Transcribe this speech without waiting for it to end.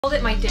Called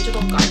it my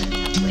digital garden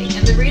template,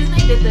 and the reason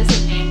I did this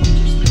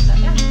is just like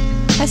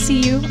that. I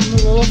see you. I'm a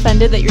little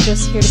offended that you're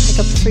just here to pick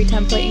up the free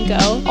template and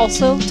go.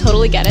 Also,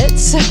 totally get it,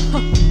 so.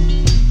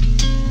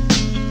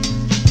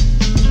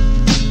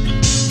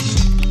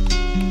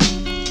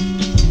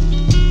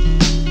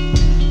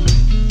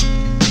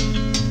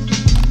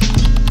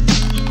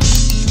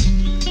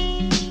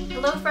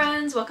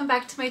 Welcome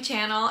back to my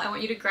channel. I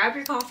want you to grab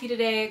your coffee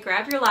today,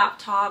 grab your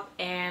laptop,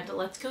 and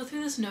let's go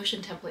through this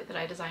Notion template that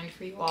I designed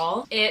for you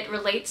all. It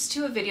relates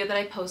to a video that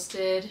I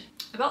posted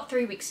about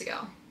 3 weeks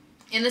ago.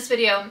 In this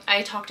video,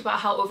 I talked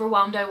about how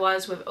overwhelmed I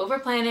was with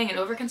over-planning and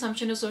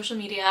overconsumption of social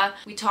media.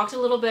 We talked a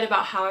little bit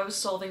about how I was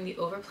solving the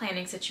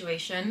over-planning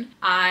situation.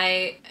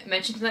 I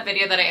mentioned in that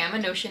video that I am a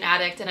Notion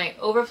addict and I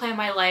overplan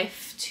my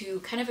life to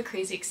kind of a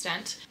crazy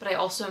extent, but I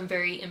also am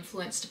very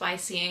influenced by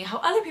seeing how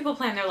other people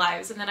plan their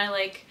lives, and then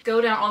I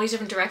go down all these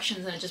different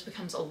directions and it just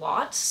becomes a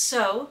lot.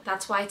 So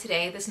that's why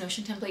today this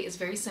Notion template is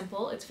very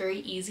simple, it's very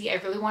easy.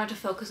 I really wanted to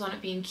focus on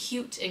it being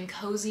cute and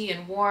cozy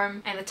and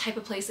warm and the type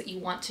of place that you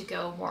want to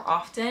go more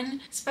often,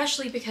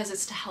 especially because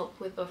it's to help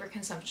with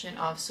overconsumption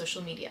of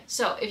social media.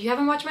 So if you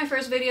haven't watched my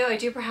first video, I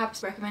do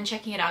perhaps recommend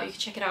checking it out. You can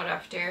check it out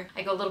after.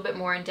 I go a little bit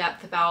more in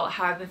depth about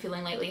how I've been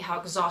feeling lately, how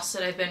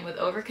exhausted I've been with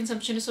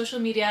overconsumption of social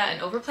media and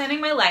overplanning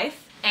my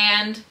life.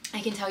 And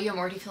I can tell you I'm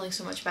already feeling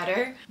so much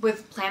better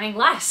with planning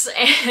less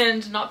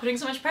and not putting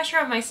so much pressure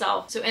on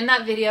myself. So in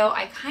that video,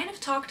 I kind of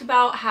talked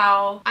about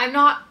how I'm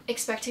not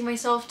expecting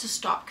myself to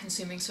stop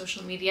consuming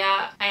social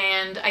media.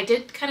 And I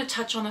did kind of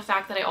touch on the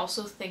fact that I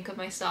also think of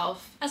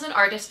myself as an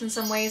artist in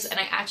some ways. And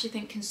I actually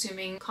think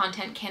consuming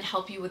content can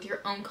help you with your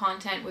own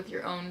content, with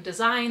your own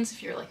designs,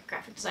 if you're like a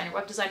graphic designer,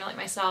 web designer like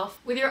myself,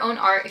 with your own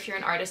art, if you're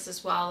an artist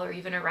as well, or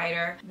even a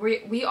writer.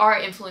 We are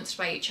influenced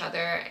by each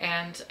other.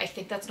 And I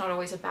think that's not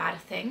always a bad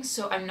thing.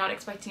 So I'm not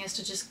expecting us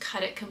to just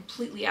cut it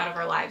completely out of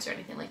our lives or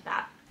anything like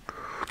that.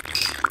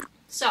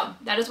 So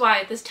that is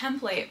why this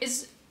template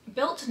is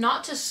built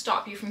not to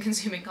stop you from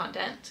consuming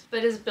content,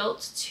 but is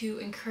built to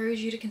encourage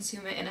you to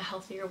consume it in a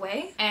healthier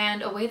way,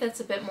 and a way that's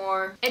a bit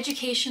more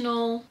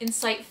educational,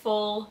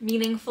 insightful,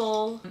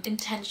 meaningful,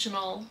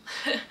 intentional.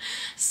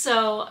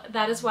 So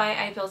that is why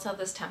I built out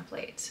this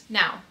template.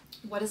 Now,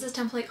 what is this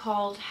template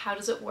called? How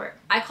does it work?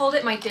 I called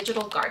it my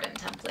digital garden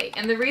template.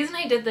 And the reason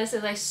I did this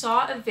is I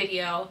saw a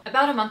video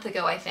about a month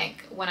ago, I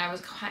think, when I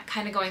was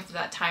kind of going through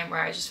that time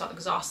where I just felt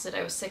exhausted.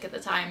 I was sick at the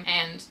time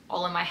and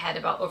all in my head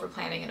about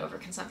overplanning and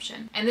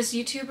overconsumption. And this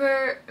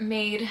YouTuber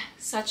made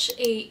such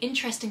a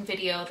interesting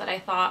video that I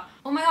thought,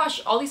 oh my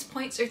gosh, all these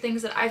points are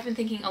things that I've been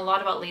thinking a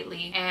lot about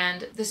lately.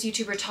 And this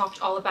YouTuber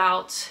talked all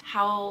about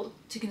how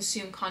to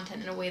consume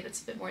content in a way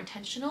that's a bit more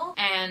intentional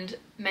and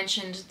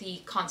mentioned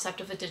the concept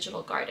of a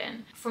digital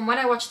garden. From when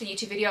I watched the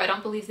YouTube video, I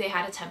don't believe they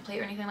had a template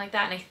or anything like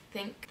that, and I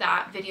think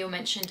that video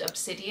mentioned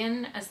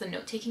Obsidian as the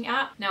note-taking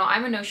app. Now,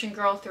 I'm a Notion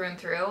girl through and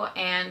through,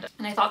 and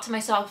I thought to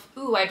myself,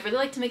 ooh, I'd really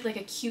like to make like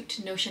a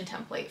cute Notion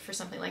template for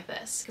something like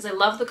this, because I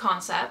love the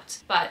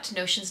concept, but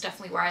Notion's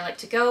definitely where I like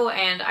to go,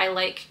 and I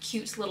like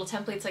cute little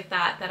templates like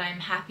that I'm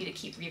happy to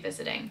keep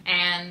revisiting.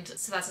 And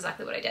so that's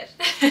exactly what I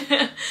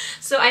did.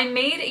 So I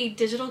made a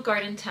digital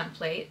garden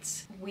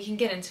template. We can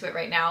get into it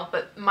right now,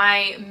 but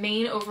my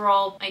main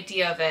overall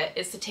idea of it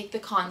is to take the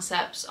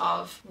concepts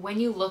of when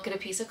you look at a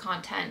piece of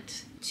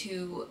content,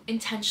 to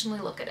intentionally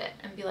look at it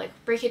and be like,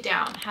 break it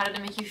down. How did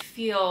it make you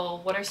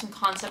feel? What are some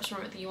concepts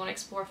from it that you want to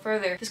explore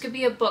further? This could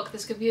be a book,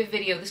 this could be a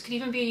video, this could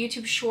even be a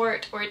YouTube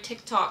short or a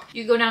TikTok.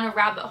 You go down a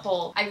rabbit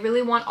hole. I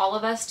really want all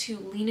of us to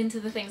lean into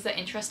the things that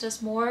interest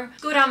us more,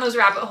 go down those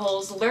rabbit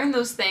holes, learn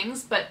those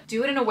things, but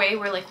do it in a way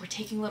where we're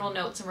taking little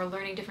notes and we're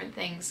learning different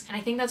things. And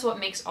I think that's what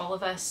makes all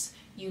of us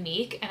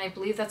unique, and I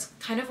believe that's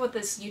kind of what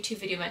this YouTube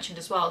video mentioned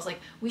as well, is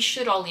we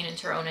should all lean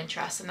into our own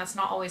interests, and that's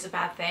not always a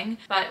bad thing.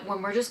 But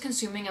when we're just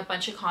consuming a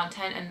bunch of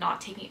content and not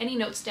taking any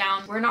notes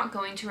down, we're not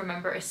going to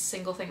remember a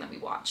single thing that we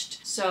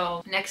watched.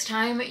 So next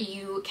time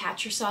you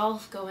catch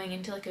yourself going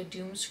into a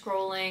doom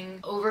scrolling,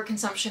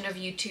 overconsumption of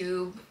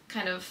YouTube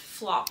kind of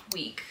flop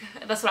week,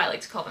 that's what I like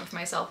to call them for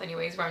myself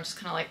anyways, where I'm just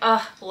kind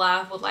of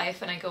blah with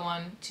life and I go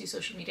on to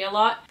social media a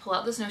lot, pull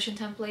out this Notion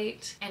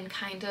template and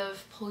kind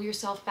of pull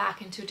yourself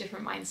back into a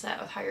different mindset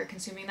of how you're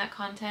consuming that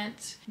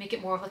content. Make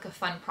it more of a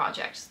fun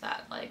project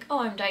that oh,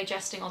 I'm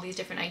digesting all these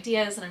different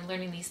ideas and I'm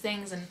learning these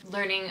things and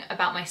learning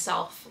about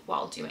myself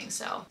while doing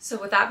so. So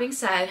with that being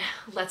said,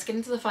 let's get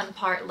into the fun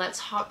part. Let's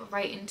hop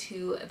right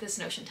into this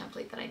Notion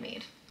template that I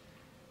made.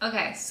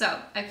 Okay, so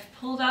I've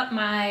pulled up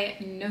my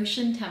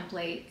Notion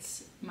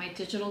templates, my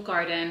digital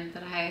garden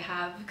that I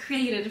have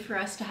created for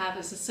us to have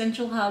as a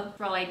central hub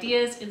for all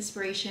ideas,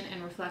 inspiration,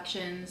 and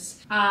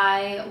reflections.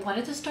 I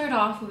wanted to start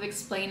off with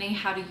explaining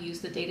how to use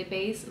the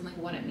database and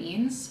what it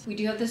means. We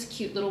do have this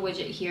cute little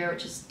widget here,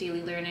 which is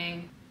daily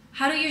learning.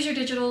 How to use your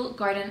digital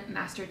garden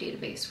master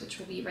database, which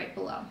will be right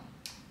below.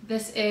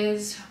 This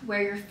is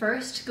where you're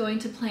first going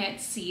to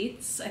plant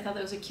seeds. I thought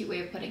that was a cute way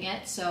of putting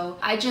it. So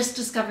I just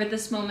discovered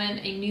this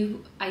moment a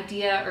new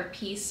idea or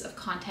piece of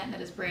content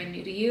that is brand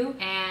new to you,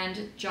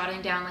 and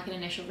jotting down like an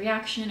initial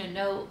reaction, a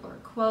note or a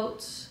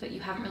quote, but you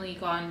haven't really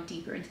gone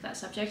deeper into that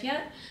subject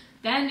yet.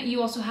 Then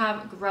you also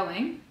have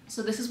growing.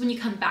 So this is when you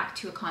come back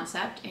to a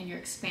concept and you're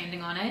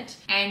expanding on it.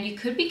 And you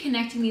could be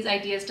connecting these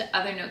ideas to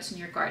other notes in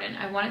your garden.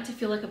 I want it to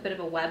feel like a bit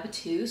of a web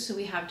too, so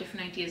we have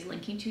different ideas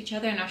linking to each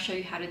other, and I'll show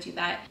you how to do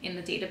that in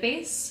the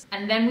database.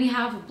 And then we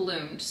have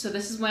bloomed. So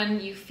this is when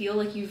you feel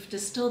like you've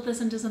distilled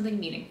this into something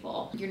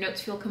meaningful. Your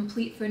notes feel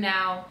complete for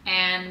now,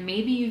 and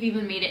maybe you've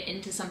even made it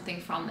into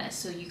something from this.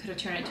 So you could have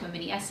turned it into a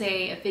mini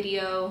essay, a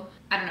video,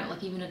 I don't know,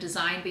 like even a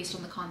design based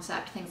on the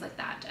concept, things like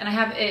that. And I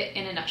have it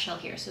in a nutshell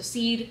here. So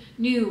seed,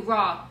 new,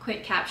 raw,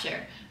 quick capture.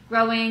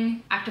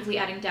 Growing, actively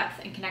adding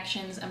depth and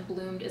connections, and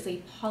bloomed is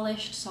a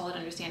polished, solid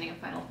understanding of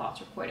final thoughts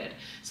recorded.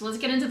 So let's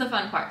get into the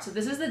fun part. So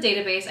this is the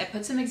database. I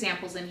put some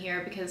examples in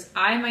here because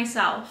I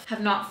myself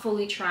have not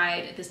fully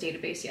tried this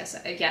database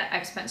yet.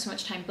 I've spent so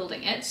much time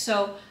building it.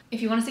 So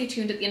if you want to stay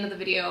tuned at the end of the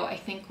video, I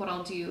think what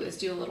I'll do is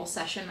do a little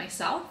session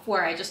myself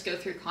where I just go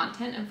through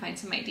content and find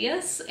some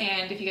ideas.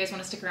 And if you guys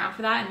want to stick around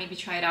for that and maybe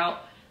try it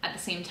out at the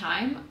same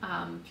time,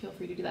 feel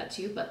free to do that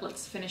too, but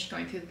let's finish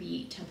going through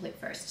the template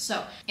first.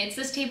 So it's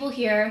this table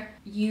here.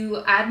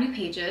 You add new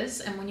pages,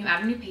 and when you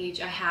add a new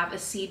page, I have a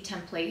seed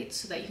template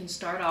so that you can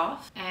start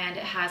off, and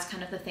it has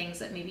kind of the things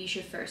that maybe you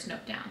should first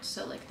note down.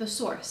 So like the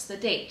source, the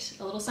date,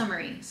 a little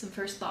summary, some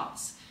first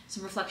thoughts,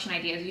 some reflection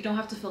ideas. You don't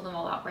have to fill them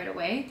all out right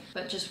away,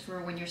 but just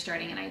for when you're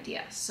starting an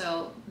idea.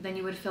 So then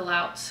you would fill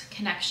out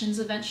connections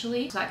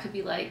eventually. So that could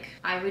be like,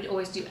 I would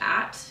always do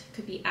at,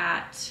 could be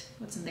at,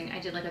 what's something, I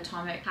did like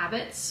Atomic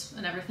Habits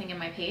and everything in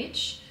my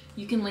page.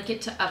 You can link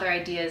it to other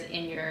ideas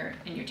in your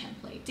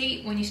template.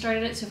 Date, when you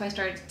started it, so if I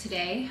started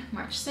today,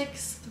 March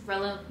 6th,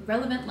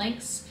 relevant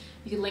links.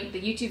 You could link the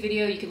YouTube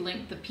video, you could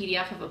link the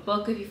PDF of a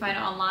book if you find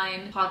it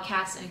online,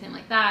 podcasts, anything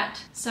like that.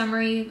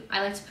 Summary,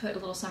 I like to put a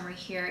little summary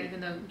here,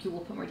 even though you will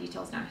put more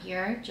details down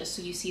here, just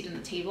so you see it in the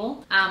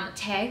table.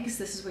 Tags,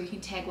 this is where you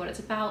can tag what it's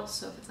about.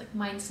 So if it's like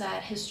mindset,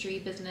 history,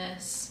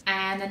 business.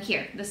 And then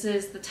here, this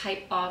is the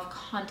type of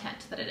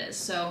content that it is.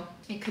 So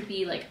it could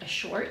be like a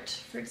short,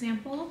 for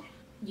example.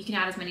 You can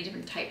add as many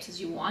different types as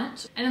you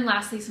want. And then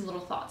lastly, some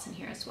little thoughts in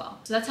here as well.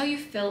 So that's how you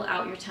fill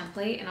out your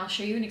template, and I'll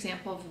show you an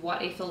example of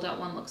what a filled out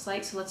one looks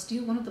like. So let's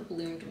do one of the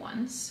bloomed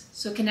ones.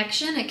 So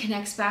connection, it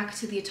connects back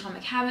to the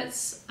Atomic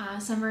Habits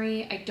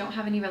summary. I don't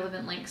have any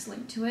relevant links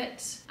linked to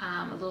it.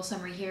 A little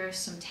summary here,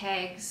 some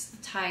tags,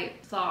 the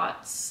type,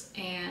 thoughts,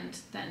 and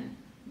then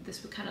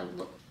this would kind of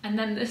look, and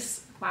then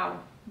this, wow,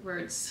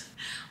 words,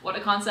 what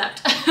a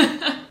concept.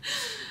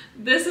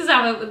 This is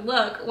how it would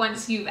look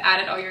once you've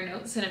added all your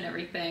notes in and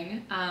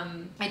everything.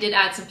 I did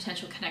add some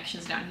potential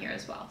connections down here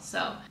as well.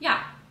 So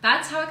yeah,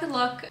 that's how it could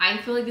look. I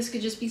feel like this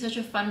could just be such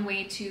a fun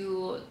way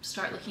to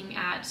start looking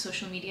at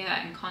social media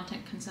and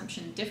content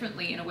consumption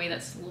differently in a way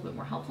that's a little bit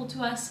more helpful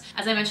to us.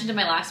 As I mentioned in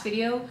my last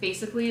video,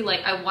 basically,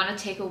 like, I want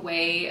to take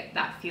away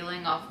that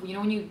feeling of, you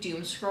know, when you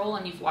doom scroll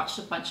and you've watched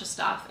a bunch of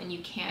stuff and you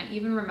can't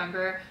even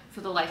remember for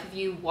the life of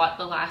you what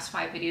the last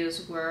 5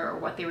 videos were or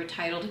what they were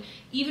titled,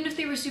 even if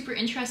they were super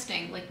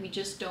interesting, like, we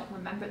just don't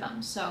remember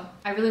them. So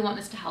I really want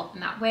this to help in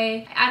that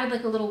way. I added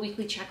like a little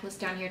weekly checklist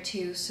down here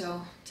too,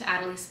 so to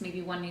add at least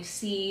maybe one new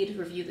seed,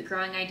 review the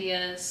growing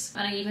ideas,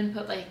 and I even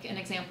put like an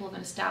example of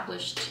an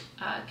established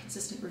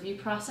consistent review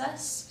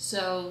process.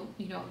 So,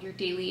 you know, your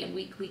daily and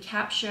weekly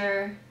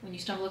capture, when you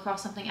stumble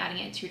across something, adding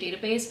it to your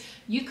database.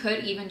 You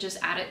could even just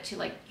add it to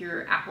like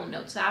your Apple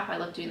Notes app. I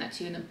love doing that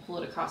too, and then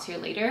pull it across here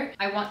later.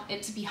 I want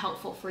it to be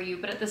helpful for you,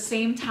 but at the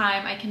same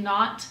time, I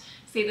cannot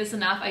say this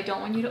enough, I don't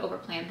want you to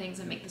overplan things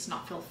and make this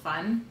not feel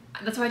fun.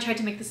 That's why I tried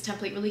to make this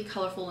template really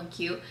colorful and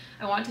cute.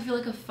 I want it to feel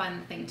like a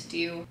fun thing to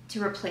do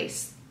to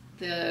replace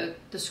the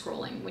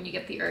scrolling. When you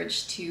get the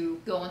urge to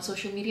go on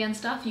social media and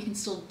stuff, you can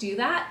still do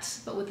that,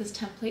 but with this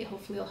template,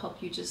 hopefully it'll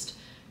help you just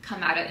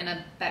come at it in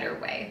a better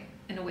way,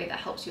 in a way that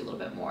helps you a little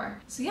bit more.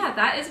 So yeah,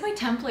 that is my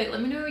template.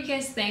 Let me know what you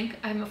guys think.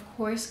 I'm of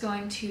course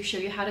going to show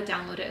you how to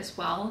download it as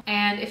well.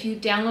 And if you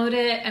download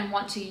it and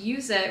want to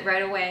use it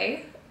right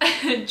away,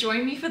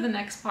 join me for the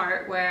next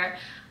part where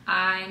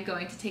I'm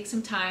going to take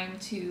some time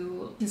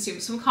to consume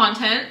some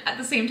content at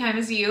the same time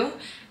as you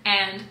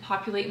and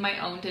populate my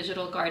own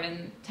digital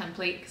garden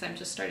template, because I'm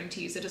just starting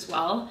to use it as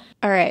well.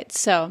 All right,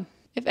 so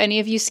if any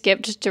of you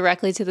skipped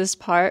directly to this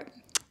part,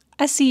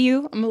 I see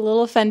you. I'm a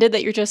little offended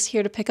that you're just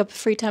here to pick up a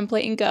free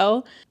template and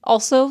go.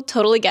 Also,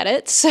 totally get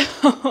it.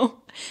 So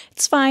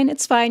it's fine.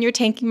 It's fine. You're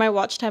tanking my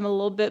watch time a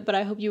little bit, but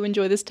I hope you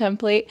enjoy this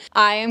template.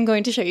 I am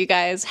going to show you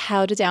guys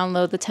how to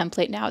download the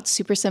template now. It's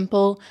super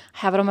simple. I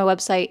have it on my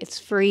website. It's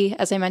free.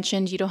 As I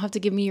mentioned, you don't have to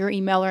give me your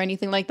email or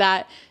anything like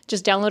that.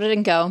 Just download it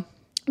and go.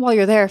 While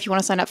you're there, if you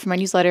want to sign up for my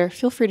newsletter,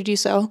 feel free to do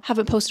so.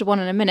 Haven't posted one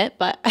in a minute,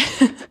 but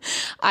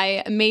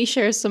I may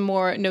share some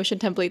more Notion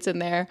templates in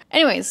there.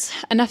 Anyways,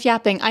 enough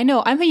yapping. I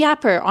know, I'm a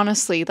yapper,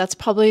 honestly. That's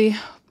probably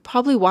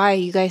why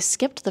you guys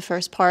skipped the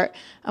first part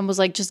and was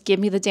like, just give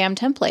me the damn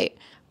template.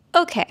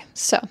 Okay,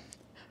 so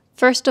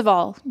First of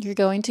all, you're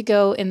going to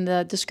go in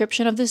the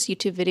description of this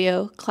YouTube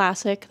video,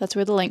 classic, that's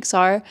where the links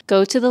are.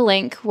 Go to the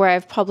link where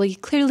I've probably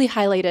clearly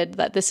highlighted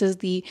that this is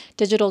the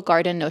Digital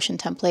Garden Notion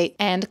template,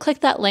 and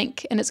click that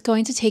link and it's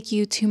going to take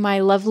you to my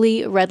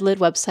lovely Redlid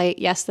website.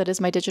 Yes, that is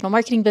my digital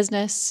marketing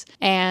business.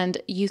 And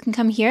you can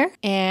come here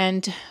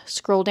and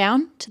scroll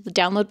down to the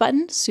download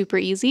button, super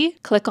easy.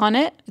 Click on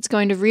it. It's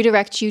going to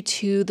redirect you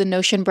to the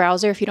Notion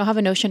browser. If you don't have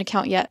a Notion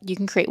account yet, you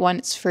can create one,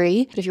 it's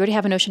free. But if you already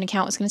have a Notion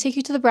account, it's going to take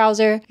you to the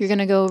browser. You're going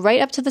to go right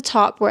up to the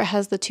top where it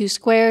has the 2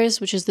 squares,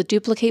 which is the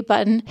duplicate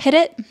button. Hit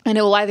it and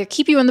it will either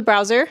keep you in the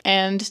browser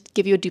and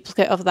give you a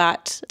duplicate of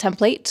that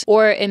template,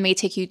 or it may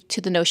take you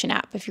to the Notion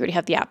app if you already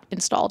have the app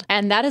installed.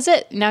 And that is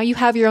it. Now you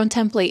have your own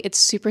template. It's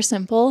super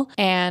simple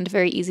and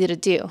very easy to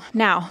do.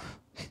 Now,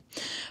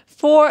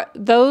 for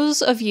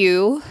those of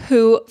you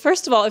who,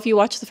 first of all, if you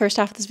watch the first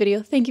half of this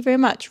video, thank you very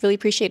much. Really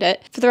appreciate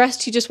it. For the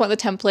rest, you just want the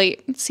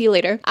template. See you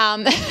later.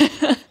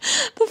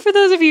 But for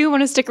those of you who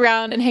want to stick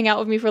around and hang out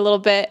with me for a little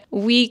bit,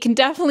 we can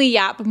definitely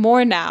yap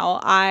more now.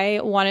 I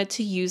wanted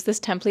to use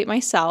this template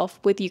myself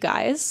with you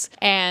guys,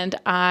 and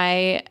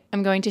I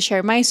am going to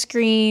share my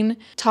screen,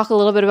 talk a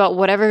little bit about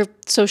whatever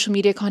social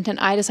media content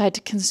I decide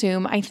to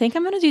consume. I think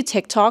I'm going to do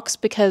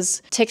TikToks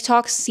because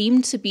TikToks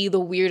seem to be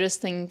the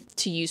weirdest thing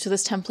to use for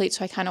this template,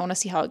 so I kind of want to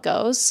see how it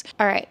goes.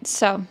 All right,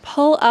 so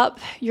pull up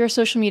your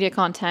social media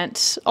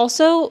content.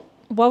 Also,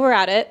 while we're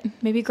at it,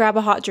 maybe grab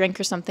a hot drink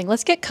or something.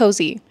 Let's get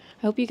cozy.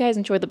 I hope you guys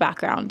enjoy the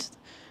background.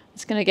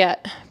 It's going to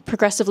get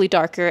progressively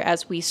darker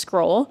as we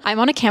scroll. I'm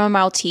on a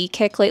chamomile tea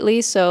kick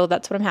lately, so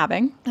that's what I'm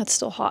having. That's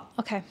still hot.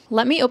 Okay,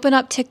 let me open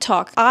up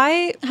TikTok.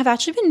 I have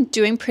actually been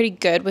doing pretty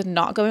good with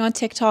not going on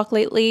TikTok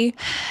lately.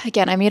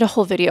 Again, I made a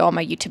whole video on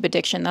my YouTube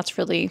addiction. That's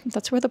where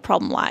the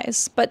problem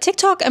lies. But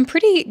TikTok, I'm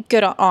pretty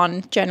good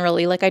on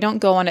generally. Like, I don't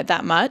go on it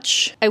that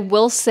much. I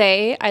will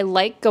say I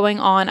like going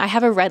on. I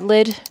have a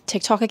Redlid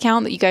TikTok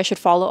account that you guys should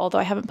follow, although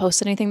I haven't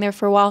posted anything there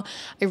for a while.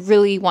 I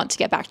really want to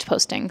get back to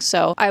posting.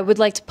 So I would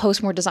like to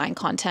post more design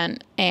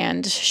content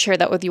and share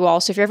that with you all.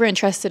 So if you're ever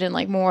interested in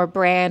like more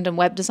brand and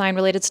web design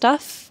related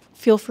stuff,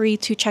 feel free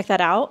to check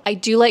that out. I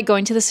do like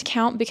going to this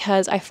account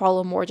because I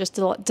follow more just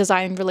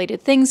design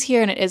related things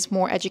here and it is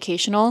more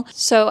educational.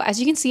 So as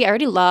you can see, I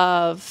already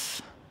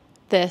love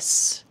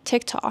this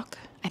TikTok.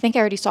 I think I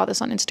already saw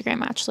this on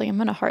Instagram actually. I'm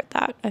gonna heart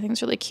that. I think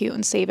it's really cute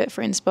and save it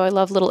for inspo. I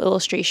love little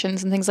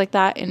illustrations and things like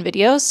that in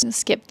videos.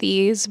 Skip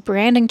these.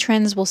 Branding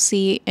trends we'll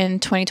see in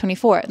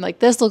 2024. And like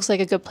this looks like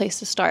a good place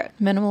to start.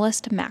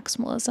 Minimalist to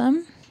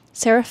maximalism.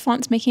 Serif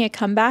fonts making a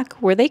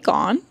comeback. Were they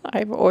gone?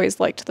 I've always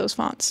liked those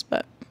fonts,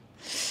 but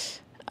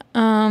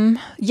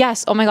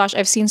yes. Oh my gosh.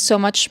 I've seen so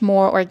much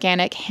more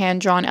organic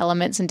hand-drawn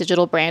elements in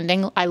digital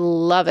branding. I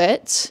love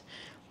it.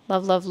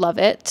 Love, love, love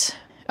it.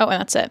 Oh, and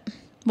that's it.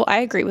 Well, I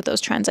agree with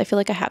those trends. I feel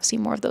like I have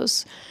seen more of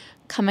those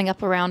coming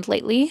up around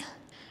lately.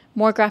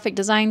 More graphic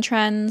design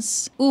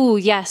trends. Ooh,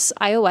 yes,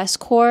 iOS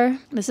core.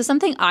 This is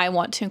something I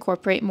want to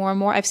incorporate more and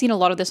more. I've seen a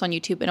lot of this on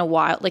YouTube in a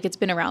while. Like, it's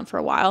been around for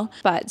a while,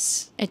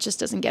 but it just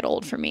doesn't get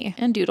old for me.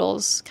 And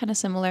doodles, kind of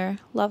similar.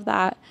 Love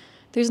that.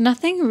 There's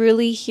nothing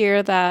really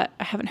here that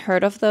I haven't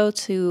heard of, though,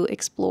 to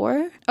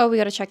explore. Oh, we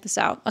got to check this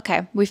out.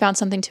 Okay, we found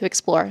something to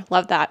explore.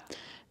 Love that.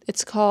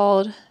 It's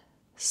called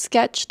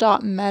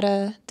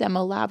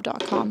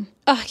sketch.metademolab.com.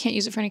 Oh, I can't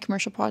use it for any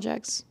commercial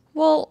projects.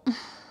 Well,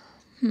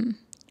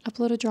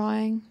 upload a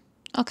drawing.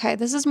 Okay,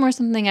 this is more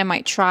something I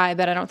might try,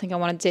 but I don't think I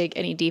want to dig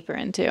any deeper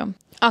into.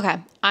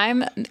 Okay,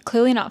 I'm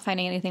clearly not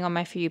finding anything on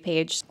my For You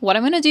page. What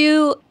I'm going to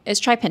do is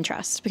try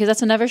Pinterest because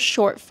that's another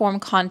short form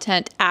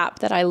content app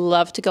that I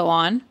love to go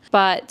on.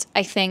 But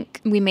I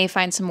think we may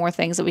find some more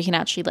things that we can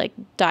actually like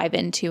dive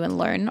into and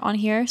learn on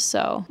here.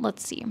 So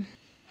let's see.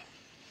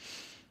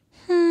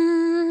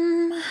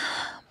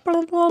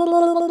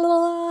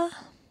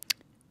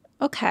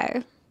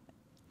 Okay.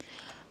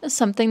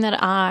 Something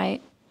that I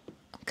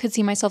could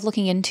see myself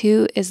looking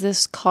into is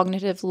this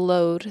cognitive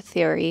load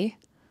theory.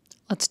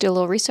 Let's do a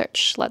little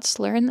research. Let's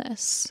learn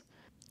this.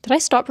 Did I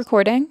stop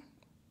recording?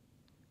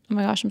 Oh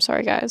my gosh, I'm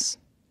sorry, guys.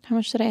 How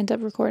much did I end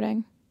up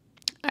recording?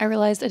 I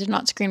realized I did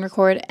not screen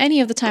record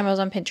any of the time I was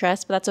on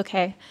Pinterest, but that's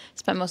okay.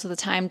 Spent most of the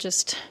time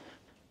just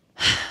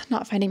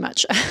not finding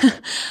much.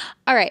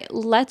 All right,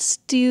 let's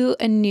do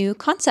a new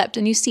concept,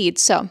 a new seed.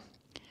 So,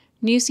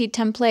 new seed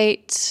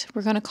template.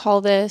 We're going to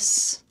call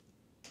this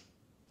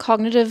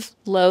cognitive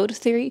load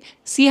theory.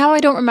 See how I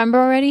don't remember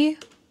already?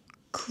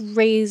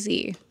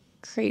 Crazy.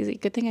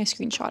 Good thing I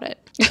screenshot it.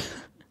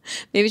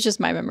 Maybe it's just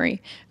my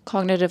memory.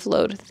 Cognitive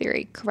load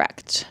theory.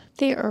 Correct.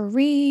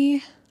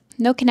 Theory.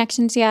 No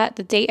connections yet.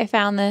 The date I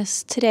found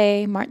this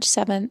today, March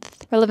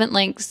 7th. Relevant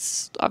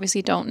links.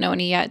 Obviously don't know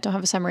any yet. Don't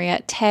have a summary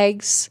yet.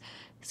 Tags.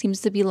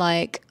 Seems to be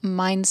like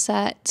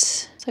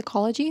mindset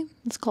psychology.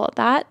 Let's call it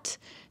that.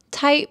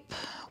 Type.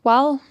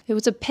 Well, it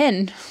was a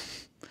pin.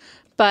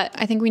 But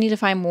I think we need to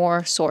find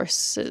more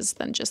sources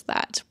than just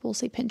that. We'll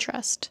say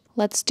Pinterest.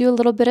 Let's do a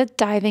little bit of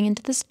diving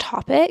into this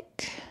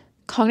topic.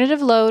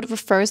 Cognitive load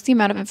refers to the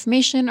amount of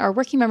information our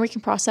working memory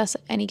can process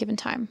at any given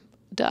time.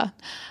 Duh.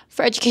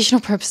 For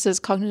educational purposes,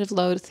 cognitive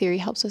load theory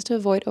helps us to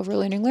avoid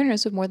overloading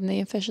learners with more than they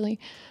officially.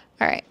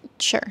 All right,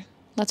 sure.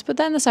 Let's put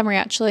that in the summary,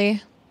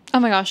 actually. Oh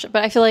my gosh,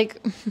 but I feel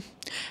like,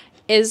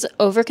 is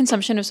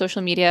overconsumption of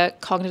social media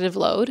cognitive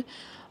load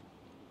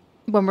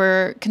when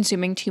we're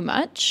consuming too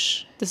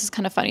much? This is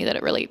kind of funny that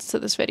it relates to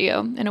this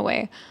video in a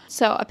way.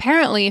 So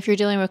apparently, if you're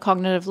dealing with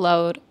cognitive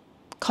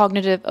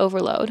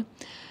overload,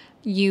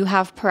 you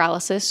have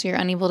paralysis, so you're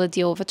unable to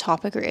deal with a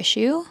topic or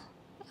issue.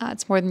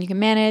 It's more than you can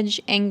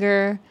manage,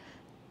 anger,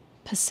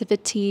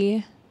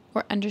 passivity,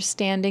 or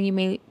understanding. You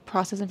may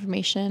process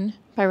information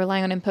by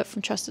relying on input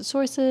from trusted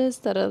sources,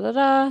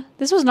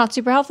 This was not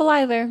super helpful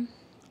either.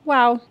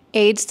 Wow.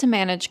 Aids to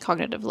manage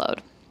cognitive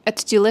load. A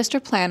to-do list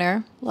or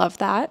planner, love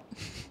that.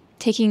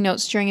 Taking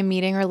notes during a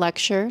meeting or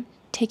lecture.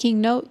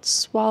 Taking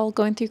notes while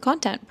going through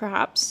content,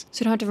 perhaps, so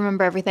you don't have to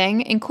remember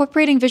everything.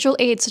 Incorporating visual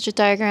aids such as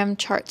diagram,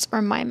 charts,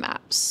 or mind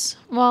maps.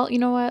 Well, you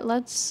know what?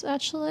 Let's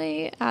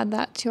actually add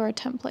that to our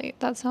template.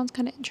 That sounds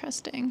kind of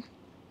interesting.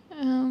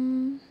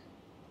 We'll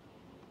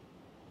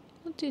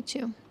do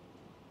two.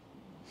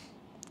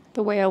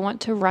 The way I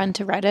want to run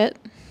to Reddit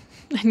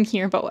and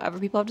hear about whatever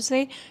people have to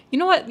say. You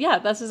know what? Yeah,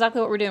 that's exactly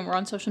what we're doing. We're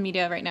on social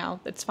media right now.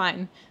 It's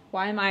fine.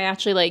 Why am I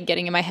actually like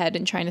getting in my head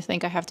and trying to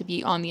think I have to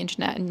be on the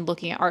internet and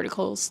looking at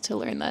articles to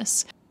learn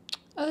this?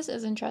 Oh, this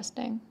is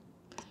interesting.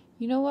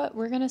 You know what?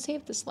 We're going to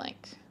save this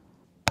link.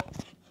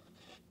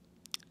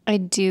 I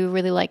do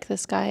really like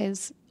this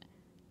guy's,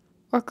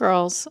 or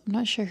girl's, I'm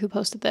not sure who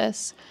posted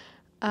this,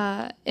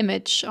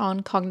 image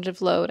on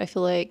cognitive load. I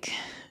feel like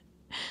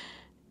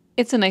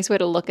it's a nice way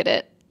to look at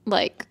it,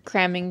 like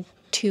cramming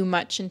too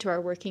much into our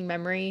working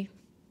memory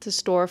to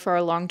store for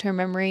our long-term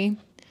memory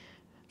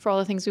for all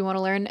the things we want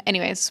to learn.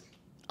 Anyways,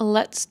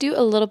 let's do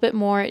a little bit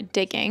more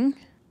digging.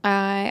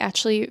 I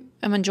actually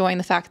am enjoying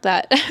the fact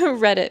that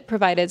Reddit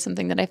provided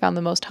something that I found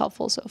the most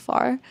helpful so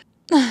far.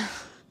 I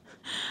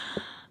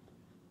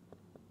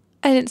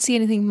didn't see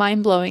anything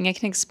mind-blowing I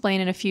can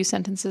explain in a few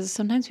sentences.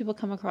 Sometimes people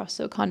come across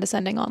so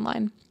condescending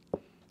online.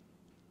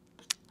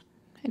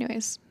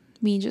 Anyways,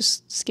 me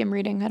just skim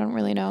reading. I don't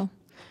really know.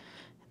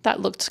 That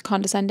looked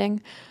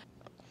condescending.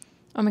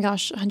 Oh my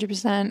gosh,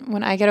 100%.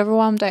 When I get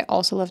overwhelmed, I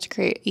also love to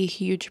create a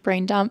huge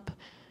brain dump.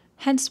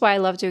 Hence why I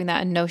love doing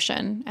that in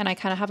Notion. And I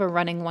kind of have a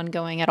running one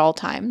going at all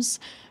times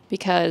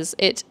because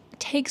it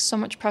takes so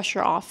much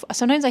pressure off.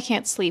 Sometimes I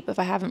can't sleep if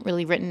I haven't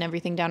really written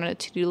everything down on a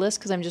to-do list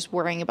because I'm just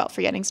worrying about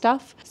forgetting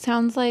stuff.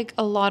 Sounds like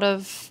a lot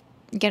of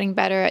getting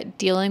better at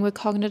dealing with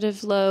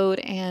cognitive load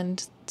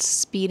and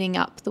speeding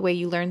up the way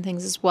you learn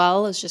things as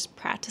well is just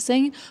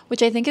practicing,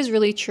 which I think is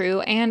really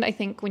true. And I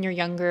think when you're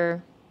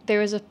younger,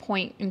 there is a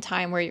point in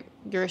time where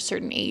you're a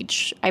certain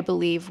age, I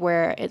believe,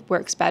 where it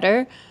works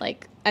better.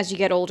 Like as you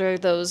get older,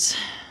 those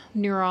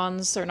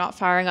neurons are not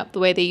firing up the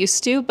way they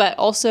used to. But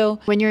also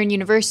when you're in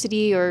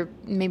university or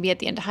maybe at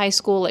the end of high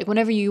school, like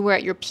whenever you were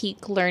at your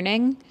peak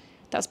learning,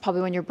 that's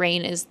probably when your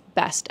brain is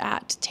best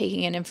at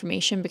taking in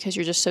information because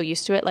you're just so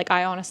used to it. Like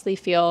I honestly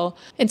feel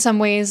in some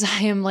ways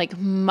I am like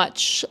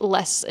much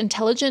less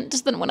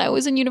intelligent than when I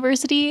was in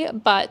university.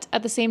 But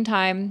at the same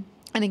time,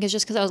 I think it's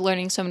just because I was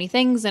learning so many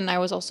things and I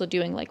was also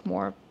doing like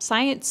more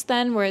science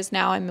then, whereas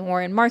now I'm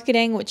more in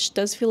marketing, which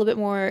does feel a bit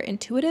more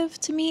intuitive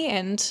to me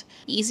and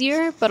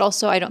easier, but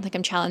also I don't think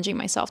I'm challenging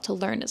myself to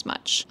learn as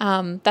much.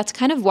 That's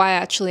kind of why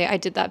actually I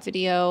did that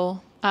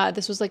video.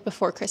 This was like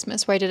before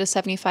Christmas where I did a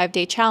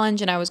 75-day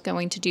challenge and I was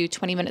going to do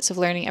 20 minutes of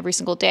learning every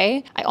single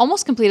day. I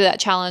almost completed that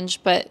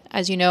challenge, but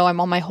as you know, I'm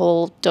on my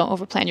whole don't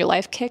overplan your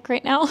life kick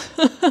right now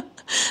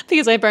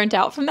because I burnt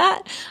out from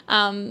that.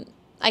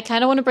 I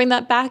kind of want to bring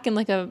that back in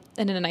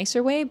in a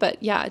nicer way,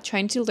 but yeah,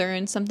 trying to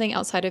learn something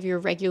outside of your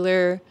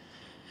regular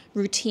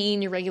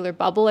routine, your regular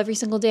bubble every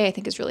single day, I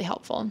think is really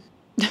helpful.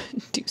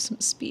 Do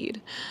some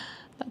speed.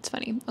 That's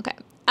funny. Okay.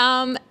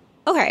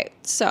 Okay.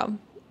 So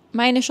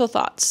my initial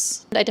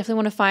thoughts. I definitely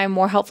want to find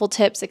more helpful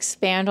tips,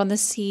 expand on the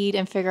seed,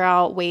 and figure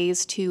out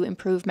ways to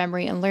improve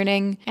memory and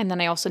learning. And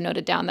then I also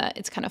noted down that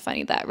it's kind of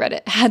funny that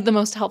Reddit had the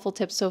most helpful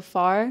tips so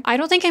far. I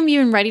don't think I'm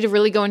even ready to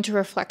really go into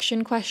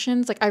reflection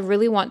questions. Like I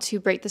really want to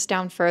break this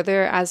down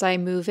further as I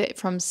move it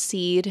from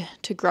seed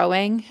to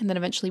growing and then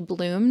eventually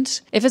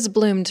bloomed. If it's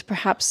bloomed,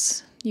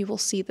 perhaps you will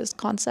see this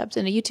concept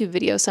in a YouTube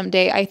video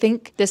someday. I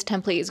think this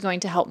template is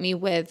going to help me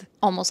with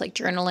almost like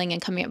journaling and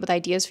coming up with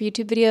ideas for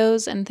YouTube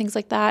videos and things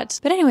like that.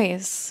 But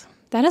anyways,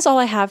 that is all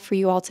I have for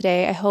you all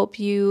today. I hope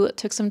you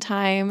took some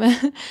time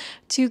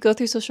to go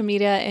through social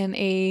media in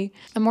a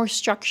more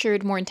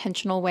structured, more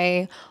intentional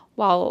way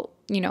while,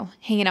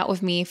 hanging out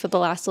with me for the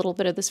last little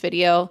bit of this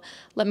video.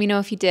 Let me know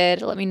if you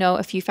did. Let me know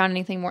if you found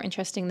anything more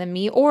interesting than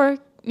me or,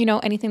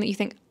 anything that you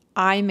think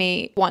I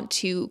may want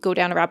to go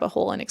down a rabbit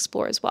hole and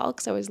explore as well,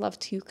 because I always love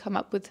to come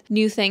up with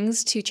new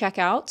things to check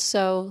out.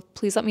 So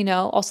please let me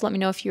know. Also let me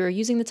know if you're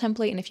using the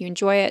template and if you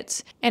enjoy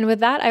it. And with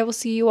that, I will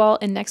see you all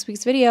in next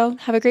week's video.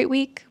 Have a great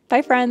week.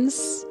 Bye,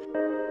 friends.